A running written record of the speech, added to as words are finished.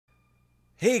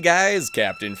Hey guys,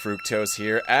 Captain Fructose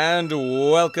here, and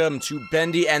welcome to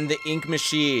Bendy and the Ink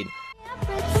Machine.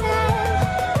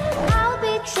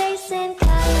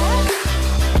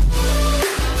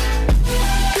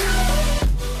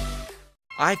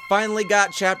 I finally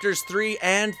got chapters 3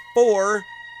 and 4,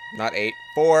 not 8,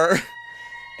 4,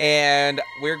 and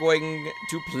we're going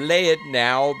to play it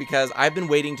now because I've been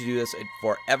waiting to do this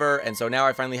forever, and so now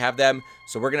I finally have them,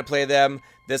 so we're going to play them.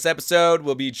 This episode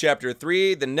will be chapter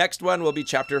 3, the next one will be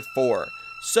chapter 4.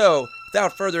 So,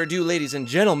 without further ado, ladies and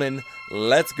gentlemen,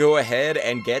 let's go ahead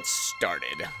and get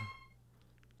started.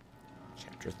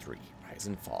 Chapter 3, Rise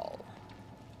and Fall.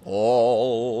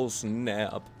 Oh,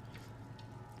 snap.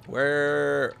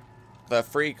 Where the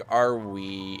freak are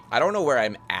we? I don't know where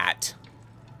I'm at.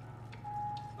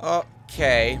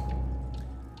 Okay.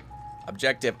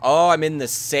 Objective. Oh, I'm in the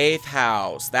safe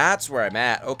house. That's where I'm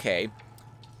at. Okay.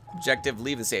 Objective,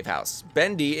 leave the safe house.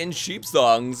 Bendy in sheep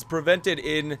songs, prevented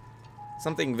in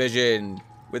something vision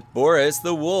with Boris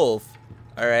the wolf.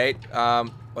 Alright,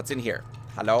 what's in here?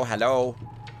 Hello, hello.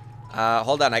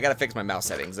 Hold on, I gotta fix my mouse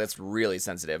settings. That's really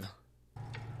sensitive.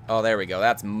 Oh, there we go.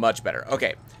 That's much better.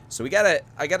 Okay, so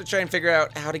I gotta try and figure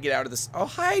out how to get out of this. Oh,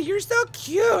 hi, you're so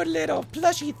cute, little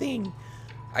plushy thing.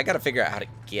 I gotta figure out how to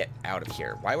get out of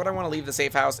here. Why would I want to leave the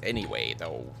safe house anyway,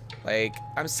 though? Like,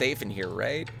 I'm safe in here,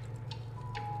 right?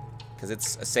 Because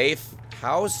it's a safe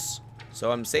house,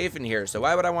 so I'm safe in here. So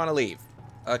why would I want to leave?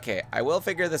 Okay, I will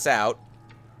figure this out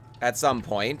at some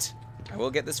point. I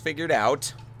will get this figured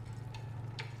out.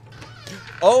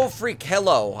 Oh, freak,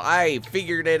 hello. I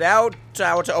figured it out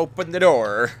how to open the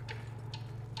door.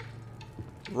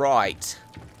 Right.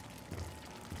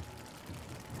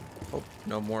 Hope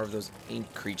no more of those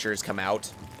ink creatures come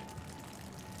out.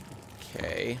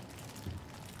 Okay.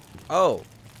 Oh.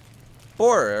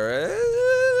 Boris.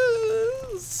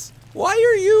 Why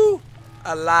are you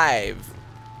alive?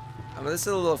 I mean, this is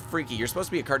a little freaky. You're supposed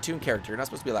to be a cartoon character. You're not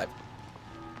supposed to be alive.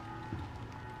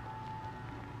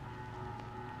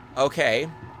 Okay.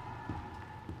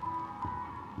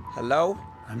 Hello?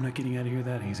 I'm not getting out of here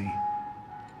that easy.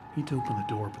 Need to open the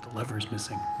door, but the lever's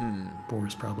missing.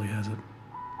 Boris probably has it.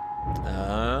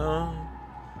 Oh.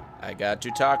 I got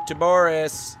to talk to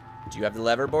Boris. Do you have the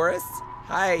lever, Boris?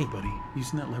 Hi. Hey, buddy. You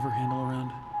seen that lever handle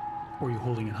around? Or are you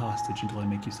holding it hostage until I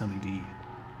make you something to eat?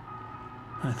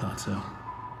 I thought so.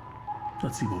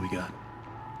 Let's see what we got.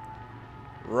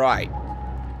 Right.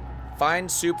 Find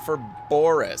soup for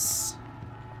Boris.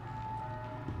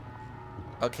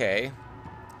 Okay.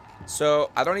 So,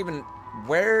 I don't even...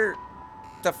 Where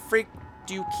the freak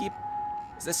do you keep...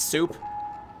 Is this soup?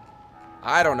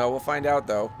 I don't know. We'll find out,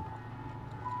 though.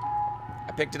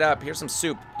 I picked it up. Here's some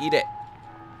soup. Eat it.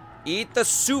 Eat the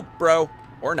soup, bro.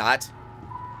 Or not.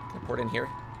 Can I pour it in here?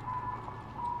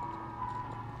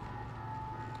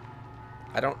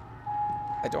 I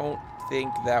don't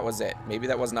think that was it. Maybe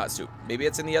that was not soup. Maybe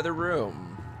it's in the other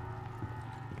room.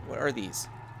 What are these?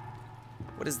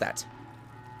 What is that?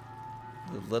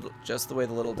 Just the way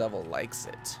the little devil likes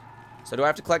it. So do I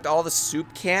have to collect all the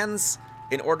soup cans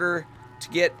in order to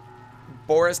get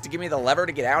Boris to give me the lever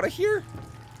to get out of here?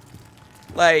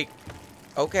 Like,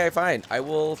 okay, fine. I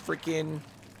will freaking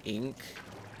ink.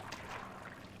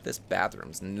 This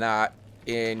bathroom's not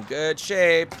in good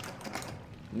shape.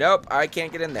 Nope, I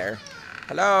can't get in there.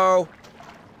 Hello?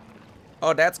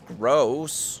 Oh, that's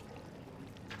gross.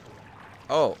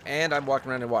 Oh, and I'm walking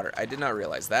around in water. I did not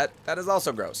realize that. That is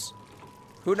also gross.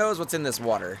 Who knows what's in this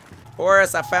water?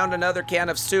 Boris, I found another can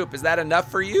of soup. Is that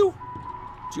enough for you?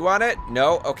 Do you want it?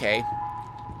 No? Okay.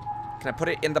 Can I put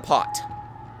it in the pot?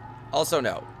 Also,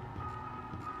 no.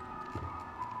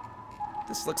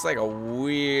 This looks like a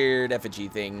weird effigy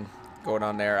thing going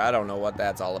on there. I don't know what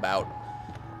that's all about.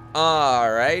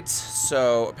 Alright,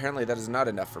 so apparently that is not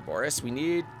enough for Boris. We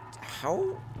need... How?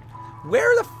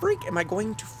 Where the freak am I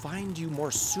going to find you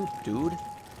more soup, dude?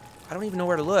 I don't even know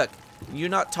where to look. You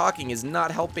not talking is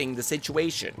not helping the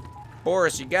situation.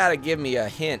 Boris, you gotta give me a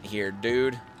hint here,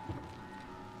 dude.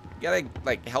 You gotta,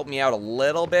 like, help me out a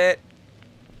little bit.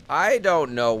 I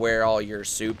don't know where all your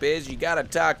soup is. You gotta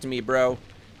talk to me, bro.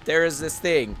 There is this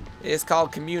thing. It's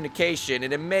called communication,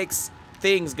 and it makes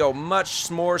things go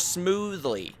much more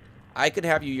smoothly. I could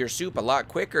have you your soup a lot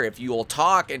quicker if you will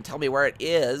talk and tell me where it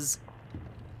is.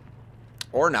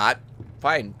 Or not.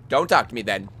 Fine. Don't talk to me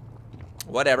then.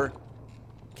 Whatever.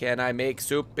 Can I make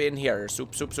soup in here?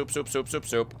 Soup, soup, soup, soup, soup, soup,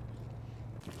 soup.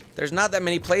 There's not that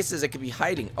many places it could be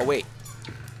hiding. Oh, wait.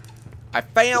 I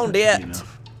found it.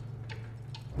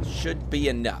 Should be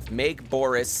enough. Make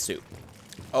Boris soup.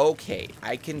 Okay,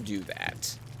 I can do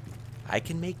that. I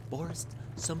can make Boris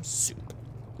some soup.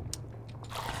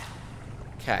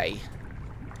 Okay.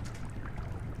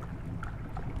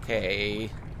 Okay.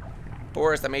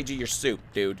 Boris, I made you your soup,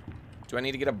 dude. Do I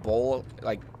need to get a bowl?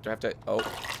 Like, do I have to... Oh.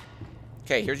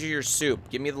 Okay, here's your soup.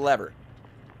 Give me the lever.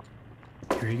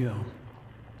 Here you go.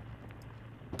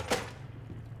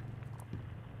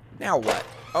 Now what?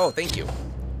 Oh, thank you.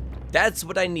 That's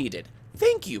what I needed.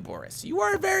 Thank you, Boris. You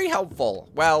are very helpful.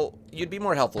 Well, you'd be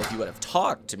more helpful if you would have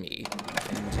talked to me.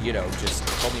 And, you know, just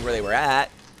told me where they were at.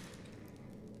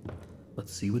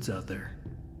 Let's see what's out there.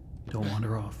 Don't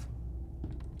wander off.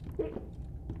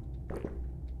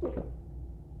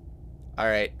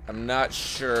 Alright, I'm not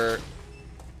sure.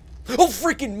 Oh,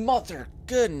 freaking mother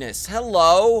goodness.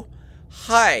 Hello.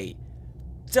 Hi.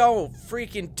 Don't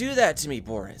freaking do that to me,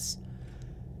 Boris.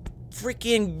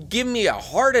 Freaking give me a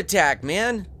heart attack,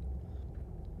 man.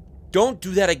 Don't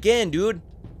do that again, dude.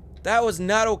 That was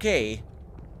not okay.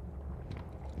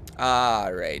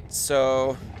 Alright,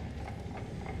 so...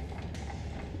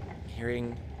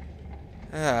 Hearing...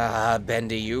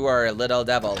 Bendy, you are a little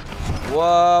devil.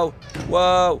 Whoa!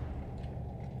 Whoa!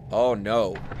 Oh,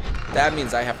 no. That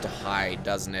means I have to hide,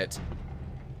 doesn't it?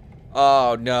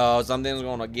 Oh, no. Something's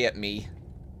gonna get me.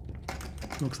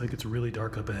 Looks like it's really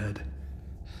dark up ahead.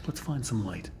 Let's find some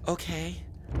light. Okay.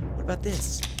 What about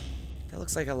this? That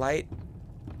looks like a light.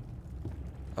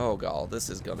 Oh, God. This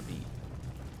is gonna be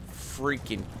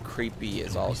freaking creepy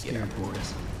as all Don't be get out. scared,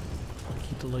 Boris. I'll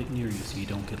keep the light near you so you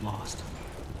don't get lost.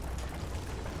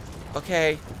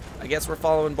 Okay. I guess we're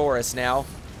following Boris now.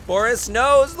 Boris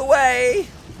knows the way!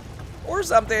 Or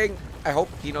something. I hope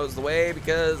he knows the way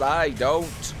because I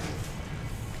don't.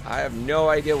 I have no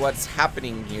idea what's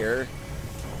happening here.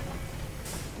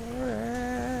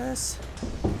 Boris.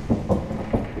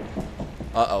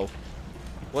 Uh-oh.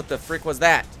 What the frick was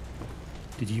that?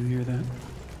 Did you hear that?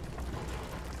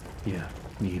 Yeah,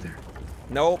 me either.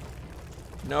 Nope.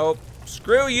 Nope.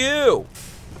 Screw you!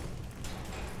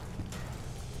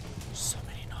 So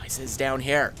many noises down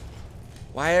here.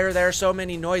 Why are there so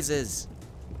many noises?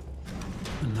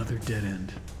 Another dead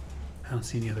end. I don't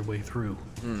see any other way through.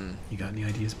 You got any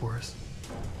ideas, Boris?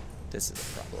 This is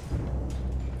a problem.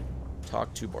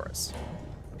 Talk to Boris.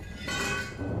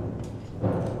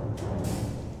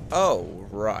 Oh,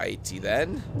 righty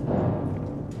then.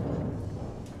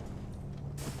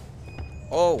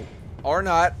 Oh, or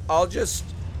not. I'll just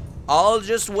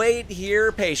wait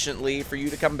here patiently for you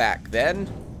to come back then.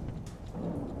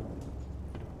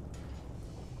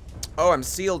 Oh, I'm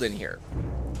sealed in here.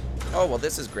 Oh, well,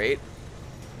 this is great.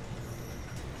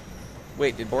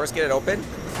 Wait, did Boris get it open?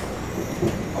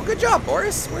 Oh, good job,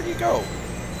 Boris. Where'd you go?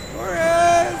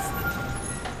 Boris!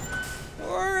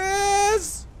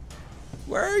 Boris!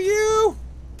 Where are you?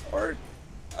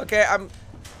 Okay,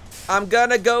 I'm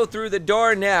gonna go through the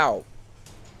door now.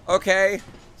 Okay?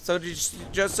 So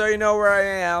just so you know where I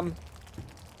am.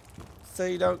 So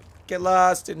you don't get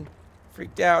lost and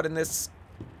freaked out in this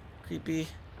creepy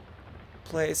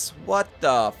place. What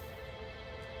the?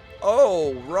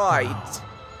 Oh, right. Wow.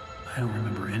 I don't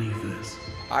remember any of this.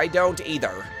 I don't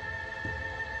either.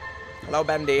 Hello,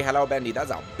 Bendy. Hello, Bendy.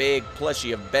 That's a big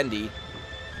plushie of Bendy.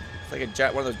 It's like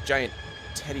a one of those giant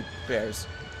teddy bears.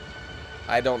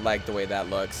 I don't like the way that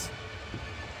looks.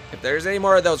 If there's any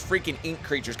more of those freaking ink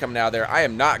creatures coming out of there, I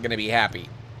am not going to be happy.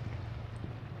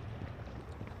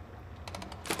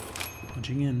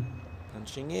 Punching in.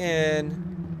 Punching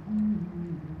in.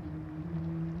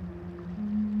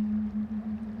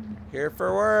 Here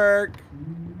for work.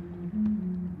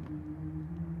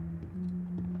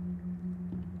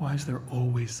 Why is there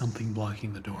always something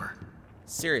blocking the door?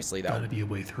 Seriously, though. Gotta be a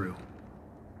way through.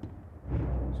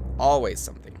 Always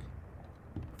something.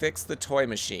 Fix the toy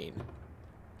machine.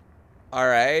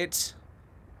 Alright.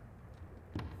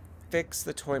 Fix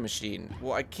the toy machine.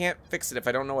 Well, I can't fix it if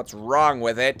I don't know what's wrong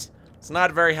with it. It's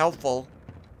not very helpful.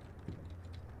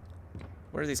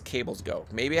 Where do these cables go?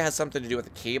 Maybe it has something to do with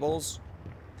the cables.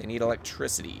 They need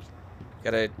electricity.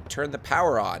 Gotta turn the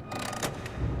power on.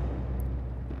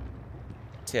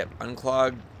 Tip.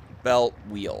 Unclog belt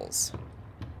wheels.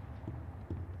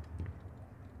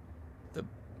 The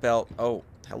belt. Oh,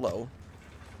 hello.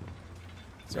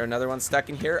 Is there another one stuck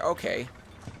in here? Okay.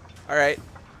 Alright.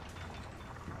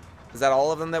 Is that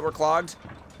all of them that were clogged?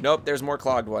 Nope, there's more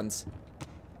clogged ones.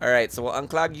 Alright, so we'll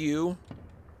unclog you.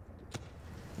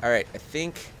 Alright, I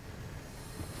think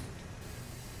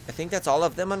that's all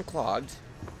of them unclogged.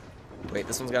 Wait,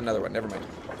 this one's got another one. Never mind.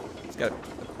 It's got a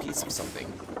piece of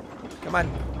something. Come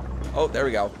on. Oh, there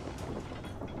we go.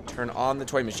 Turn on the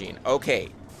toy machine. Okay.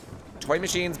 Toy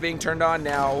machine's being turned on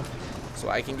now, so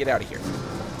I can get out of here.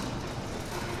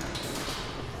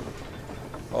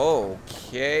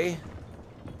 Okay.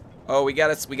 Oh, we got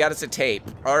us a tape.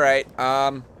 All right.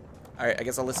 All right. I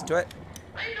guess I'll listen to it.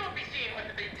 I don't be seen with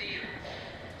the big deal.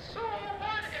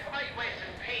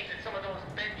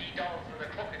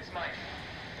 smile.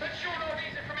 That's sure no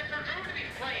reason for Mr. Drew to be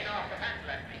flying off the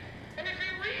handle at me. And if he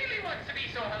really wants to be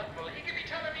so helpful, he could be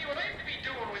telling me what I'm to be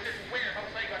doing with this warehouse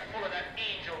I got full of that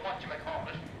angel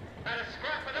whatchamacallit. Not a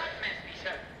scrap of that mess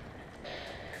myself. I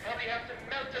probably have to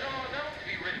melt it all down to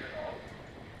be rid of it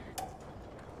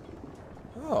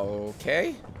all.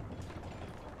 Okay.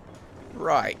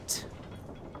 Right.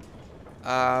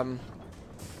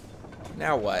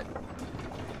 Now what?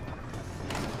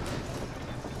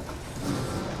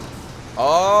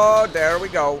 Oh, there we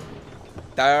go.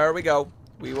 There we go.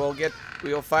 We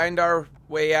will find our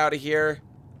way out of here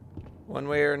one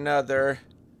way or another.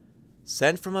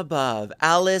 Sent from above,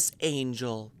 Alice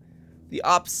Angel. The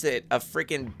opposite of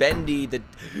freaking Bendy, the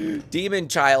demon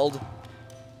child.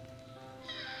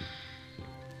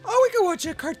 Oh, we can watch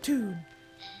a cartoon.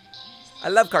 I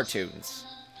love cartoons.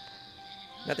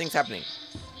 Nothing's happening.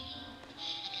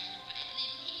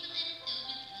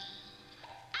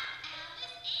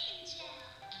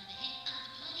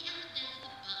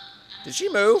 Did she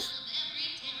move?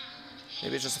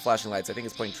 Maybe it's just the flashing lights. I think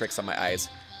it's playing tricks on my eyes.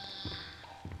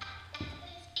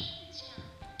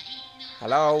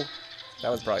 Hello? That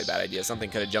was probably a bad idea.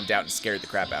 Something could have jumped out and scared the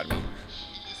crap out of me.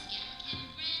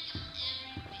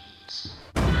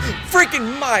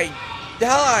 Freaking my...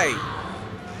 Die!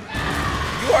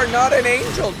 You are not an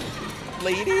angel,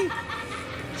 lady.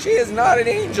 She is not an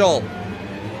angel.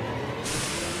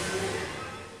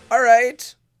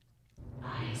 Alright.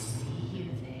 I see you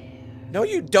there. No,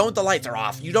 you don't. The lights are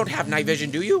off. You don't have night vision,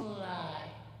 do you? Fly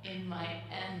in my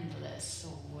endless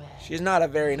web. She's not a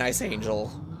very nice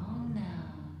angel. Oh no.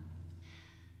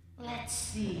 Let's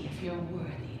see if you're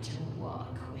worthy to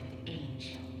walk with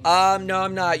angels. No,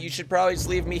 I'm not. You should probably just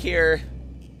leave me here.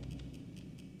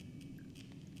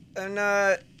 I'm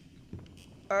not.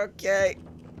 Okay.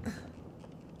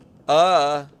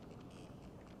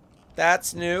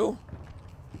 That's new.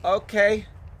 Okay.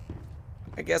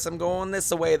 I guess I'm going this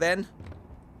way then.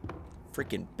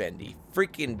 Freaking Bendy.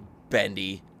 Freaking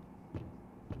Bendy.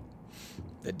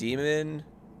 The demon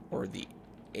or the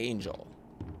angel?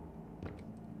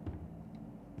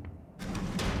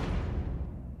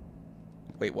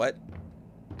 Wait, what?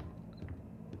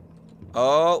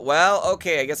 Oh, well,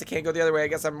 okay. I guess I can't go the other way. I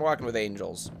guess I'm walking with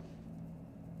angels.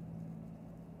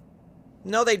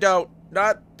 No, they don't.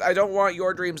 I don't want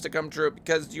your dreams to come true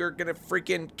because you're gonna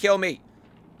freaking kill me.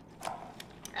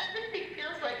 Everything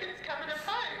feels like it's coming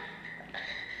apart.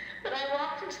 When I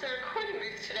walked into the recording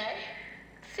booth today,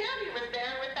 Sammy was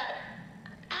there with that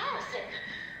Allison.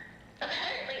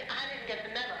 Apparently, I didn't get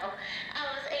the memo.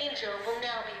 Alice Angel will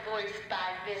now be voiced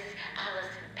by Miss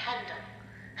Allison Pendle.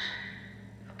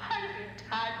 A part of me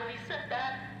died when he said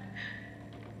that.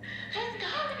 There's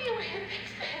gotta be a way to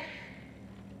fix this.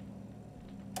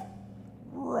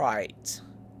 Right.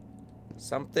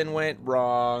 Something went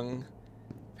wrong.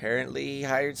 Apparently he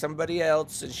hired somebody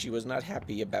else and she was not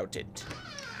happy about it.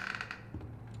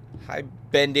 Hi,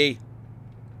 Bendy.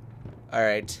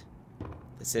 Alright.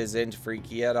 This isn't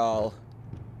freaky at all.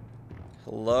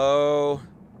 Hello?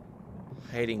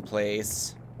 Hiding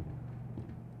place.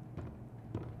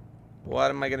 What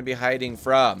am I going to be hiding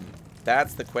from?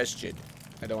 That's the question.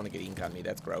 I don't want to get ink on me.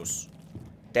 That's gross.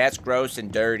 That's gross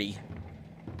and dirty.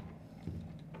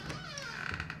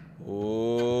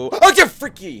 Oh, oh, you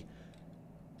freaky!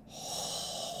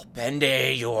 Oh,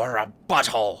 Bendy, you're a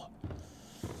butthole.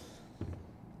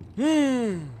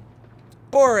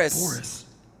 Boris. Boris.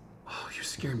 Oh, you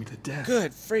scared me to death.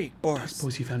 Good freak, I Boris.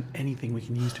 suppose you found anything we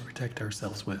can use to protect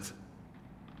ourselves with.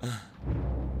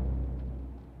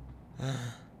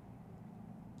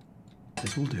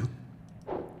 This will do.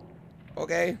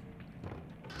 Okay.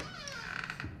 Can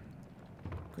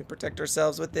we protect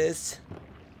ourselves with this?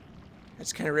 I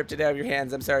just kind of ripped it out of your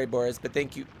hands. I'm sorry, Boris, but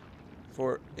thank you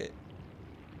for it.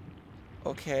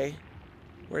 Okay.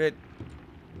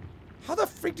 How the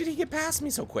freak did he get past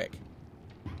me so quick?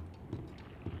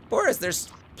 Boris, there's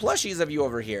plushies of you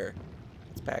over here.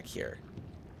 What's back here?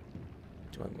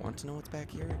 Do I want to know what's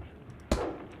back here?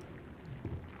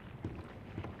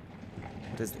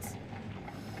 What is this?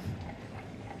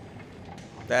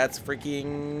 That's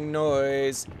freaking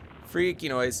noise. Freaky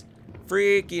noise.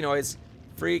 Freaky noise.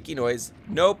 Freaky noise.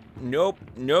 Nope. Nope.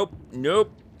 Nope.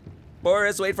 Nope.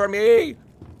 Boris, wait for me.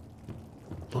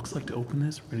 Looks like to open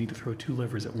this, we're gonna need to throw 2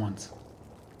 levers at once.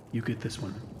 You get this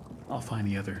one. I'll find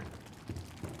the other.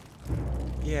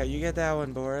 Yeah, you get that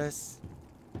one, Boris.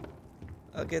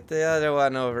 I'll get the other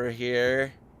one over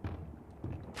here.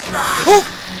 Oh!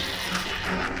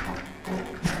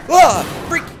 Ah!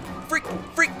 Freak! Freak!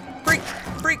 Freak! Freak!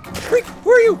 Freak! Freak!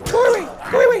 Who are you? Go away!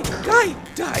 Go away! Die!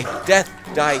 Die! Death!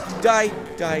 Die! Die!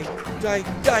 Die! Die!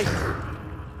 Die!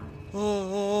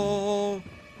 Oh.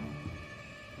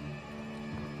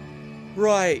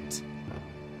 Right.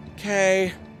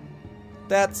 Okay.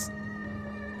 That's...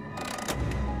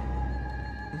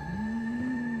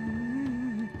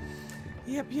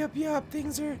 Yep.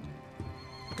 Things are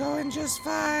going just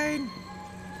fine.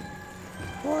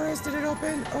 Boris, did it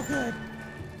open? Oh, good.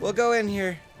 We'll go in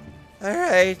here.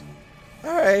 Alright.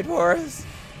 Alright, Boris.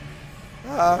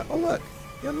 Oh, look.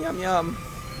 Yum.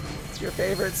 It's your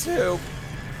favorite soup.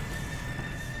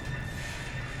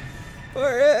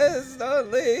 Boris,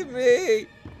 don't leave me.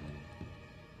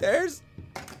 There's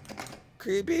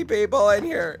creepy people in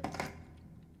here.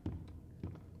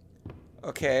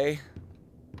 Okay.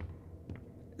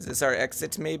 Is this our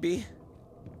exit, maybe?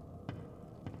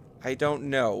 I don't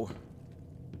know.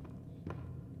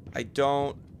 I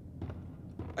don't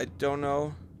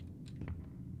know.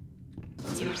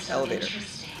 It's an elevator.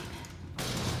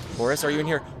 Boris, are you in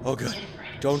here? Oh, good.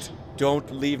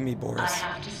 Don't leave me, Boris. I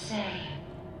have to say,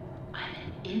 I'm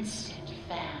an instant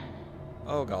fan.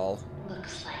 Oh, gall.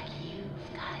 Looks like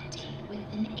you've got a date with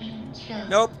an angel.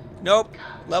 Nope.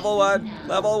 Level 1.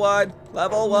 Level 1.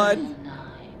 Level 1.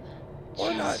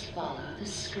 Or not. Just follow the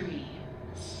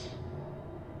screams.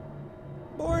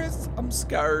 Boris, I'm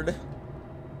scared.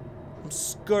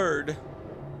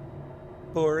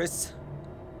 Boris.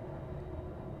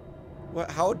 What?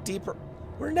 How deep?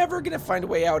 We're never gonna find a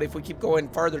way out if we keep going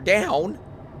farther down.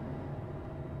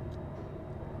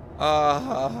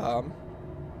 Are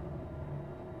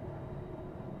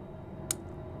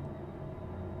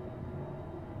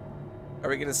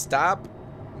we gonna stop?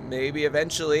 Maybe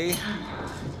eventually.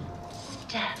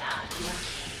 Step out of your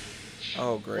cage.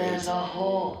 Oh, great. There's a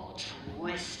whole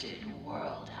twisted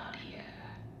world out here.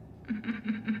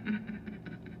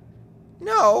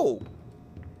 No!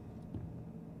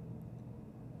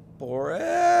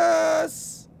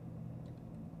 Boris!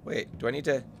 Wait, do I need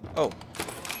to... Oh.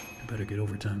 I better get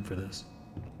overtime for this.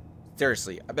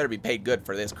 Seriously, I better be paid good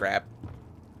for this crap.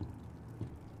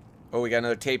 Oh, we got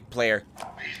another tape player.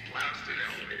 These blasted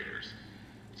elevators.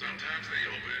 Sometimes they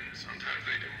open, sometimes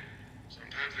they don't.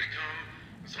 Sometimes they come,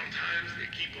 and sometimes they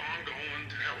keep on going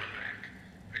to hell and back.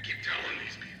 I keep telling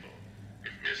these people,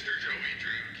 if Mr. Joey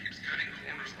Drew keeps cutting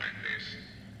corners like this,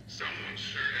 someone's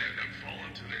sure to end up falling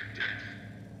to their death.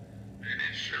 And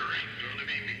it sure ain't gonna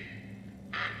be me.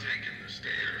 I'm taking the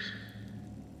stairs.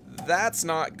 That's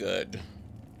not good.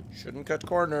 Shouldn't cut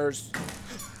corners.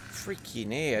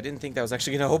 Freaking A, I didn't think that was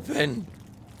actually gonna open.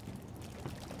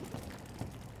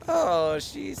 Oh,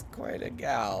 she's quite a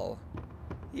gal.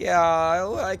 Yeah,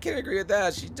 I can agree with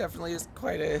that. She definitely is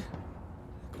quite a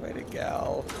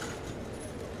gal.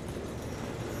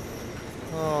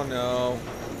 Oh no,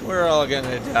 we're all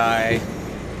gonna die.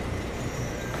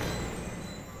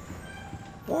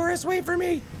 Boris, wait for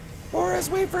me! Boris,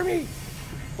 wait for me!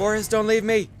 Boris, don't leave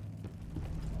me!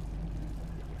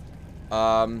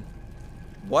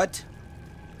 What?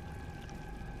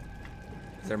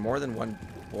 Is there more than one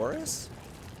Boris?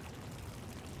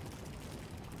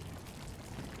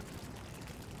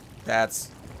 That's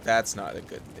not a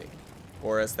good thing.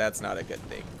 Boris, that's not a good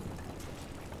thing.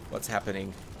 What's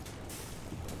happening?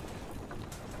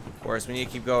 Boris, we need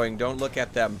to keep going. Don't look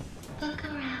at them. Look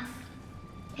around.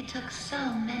 It took so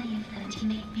many of them to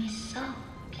make me so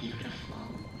beautiful.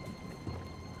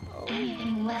 Oh.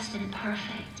 Anything less than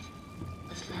perfect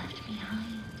was left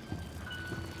behind.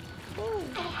 Oh.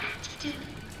 I had to do it.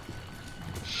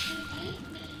 She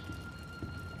made me.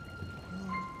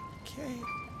 Okay.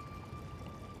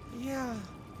 Yeah.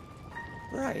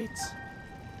 Right.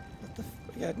 What the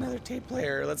we got another tape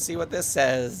player. Let's see what this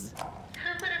says. Who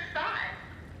would have thought?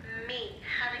 Me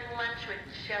having lunch with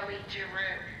Joey Drew.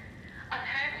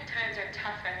 Apparently times are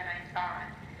tougher than I thought.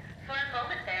 For a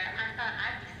moment there, I thought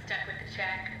I'd be stuck with the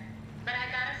check. But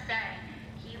I gotta say,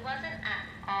 he wasn't at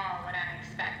all what I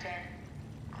expected.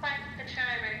 Quite the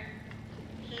charmer.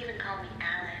 He even called me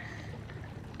Alice.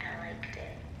 I liked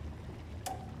it.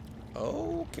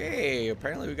 Okay,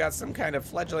 apparently we got some kind of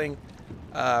fledgling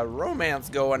romance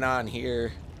going on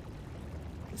here.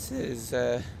 This is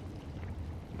an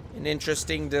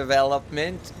interesting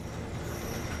development.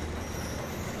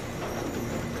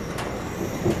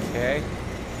 Okay.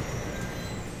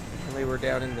 Apparently we're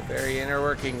down in the very inner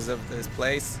workings of this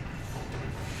place.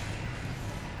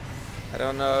 I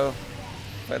don't know,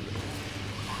 but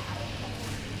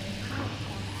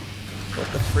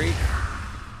what the freak?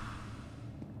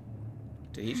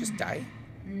 Did he just die?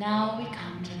 Now we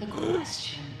come to the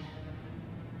question.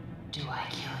 Do I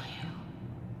kill you?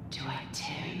 Do I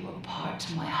tear you apart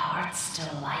to my heart's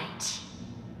delight?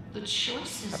 The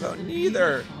choices How about of the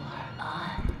neither? beautiful are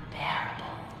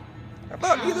unbearable. How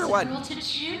about How's neither a one? girl to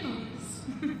choose?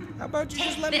 How about you Take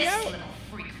just let me this out? little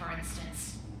freak, for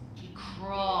instance. He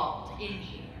crawled in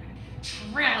here,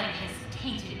 trailing his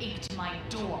tainted ink to my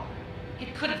door.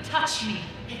 It could have touched me.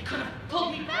 It could have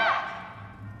pulled me back.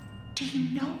 Do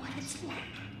you know what it's like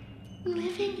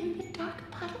living in the dark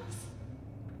puddles?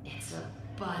 It's a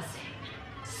buzzing,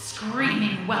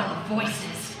 screaming well of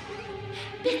voices.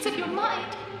 Bits of your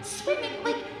mind swimming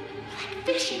like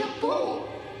fish in a bowl.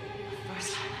 The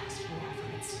first time I was born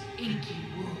from its inky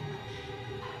womb,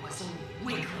 I was a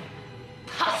wiggling,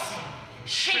 pussing,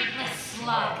 shapeless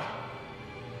slug.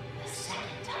 The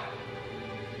second time,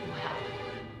 well,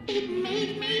 it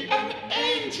made me an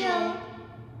angel.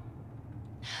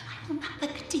 I will not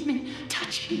let the demon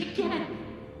touch me again.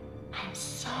 I'm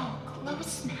so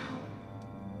close now.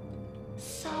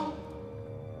 So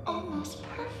almost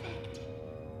perfect.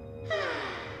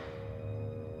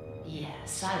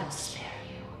 Yes, I will spare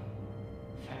you.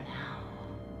 For now.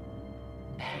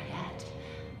 Better yet,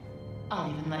 I'll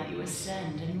even let you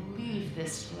ascend and leave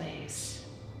this place.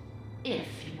 If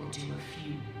you will do a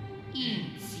few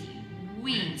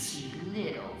eensy-weensy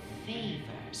little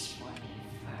favors for me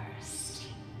first.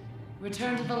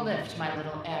 Return to the lift, my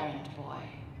little errand boy.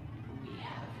 We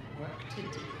have work to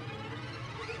do.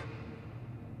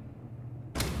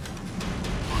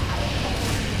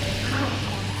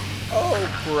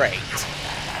 Oh, great.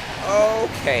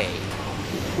 Okay.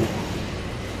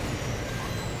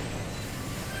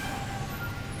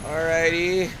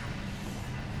 Alrighty.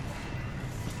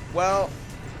 Well,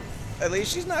 at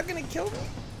least she's not gonna kill me.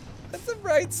 That's the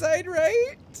bright side,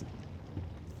 right?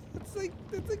 That's a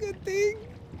good thing.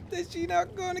 That she's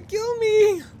not gonna kill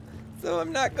me. So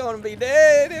I'm not gonna be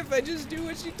dead if I just do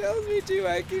what she tells me to.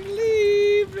 I can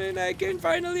leave and I can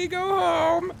finally go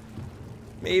home.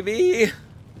 Maybe.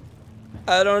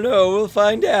 I don't know. We'll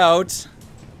find out.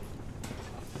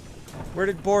 Where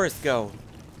did Boris go?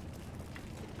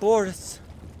 Boris.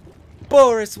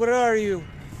 Boris, where are you?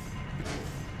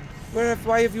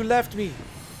 Why have you left me?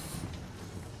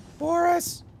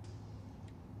 Boris.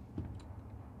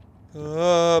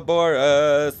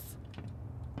 Boris.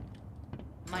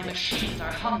 My machines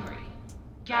are hungry.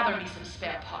 Gather me some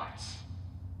spare parts.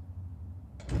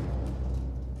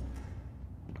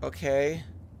 Okay.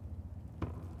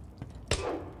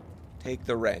 Take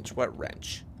the wrench. What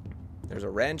wrench? There's a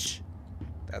wrench.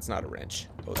 That's not a wrench.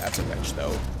 Oh, that's a wrench,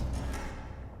 though.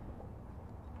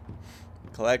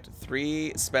 Collect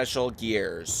 3 special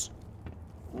gears.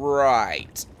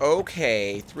 Right.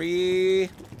 Okay. 3. There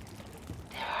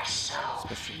are so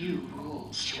few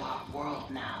rules to our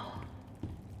world now.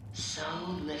 So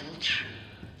little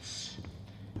truths.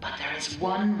 But there is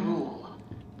one rule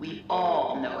we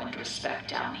all know and respect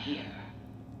down here.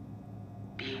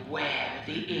 Beware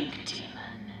the ink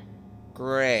demon.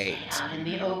 Great. Stay out in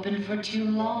the open for too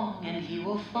long and he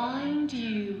will find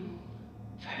you.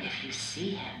 For if you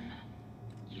see him,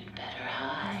 you'd better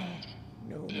hide.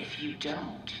 No. If you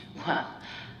don't, well,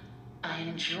 I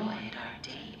enjoyed our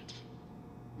date.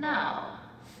 Now,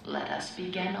 let us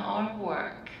begin our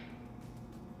work.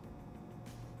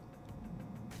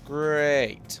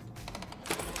 Great.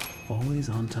 Always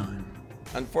on time.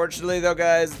 Unfortunately, though,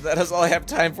 guys, that is all I have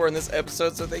time for in this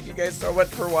episode, so thank you guys so much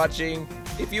for watching.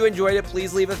 If you enjoyed it,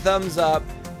 please leave a thumbs up.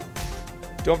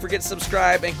 Don't forget to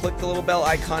subscribe and click the little bell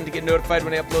icon to get notified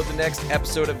when I upload the next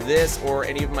episode of this or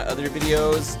any of my other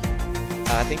videos.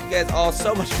 Thank you guys all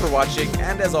so much for watching,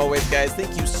 and as always, guys,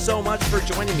 thank you so much for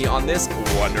joining me on this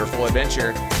wonderful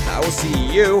adventure. I will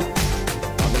see you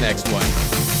on the next one.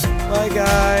 Bye,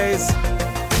 guys.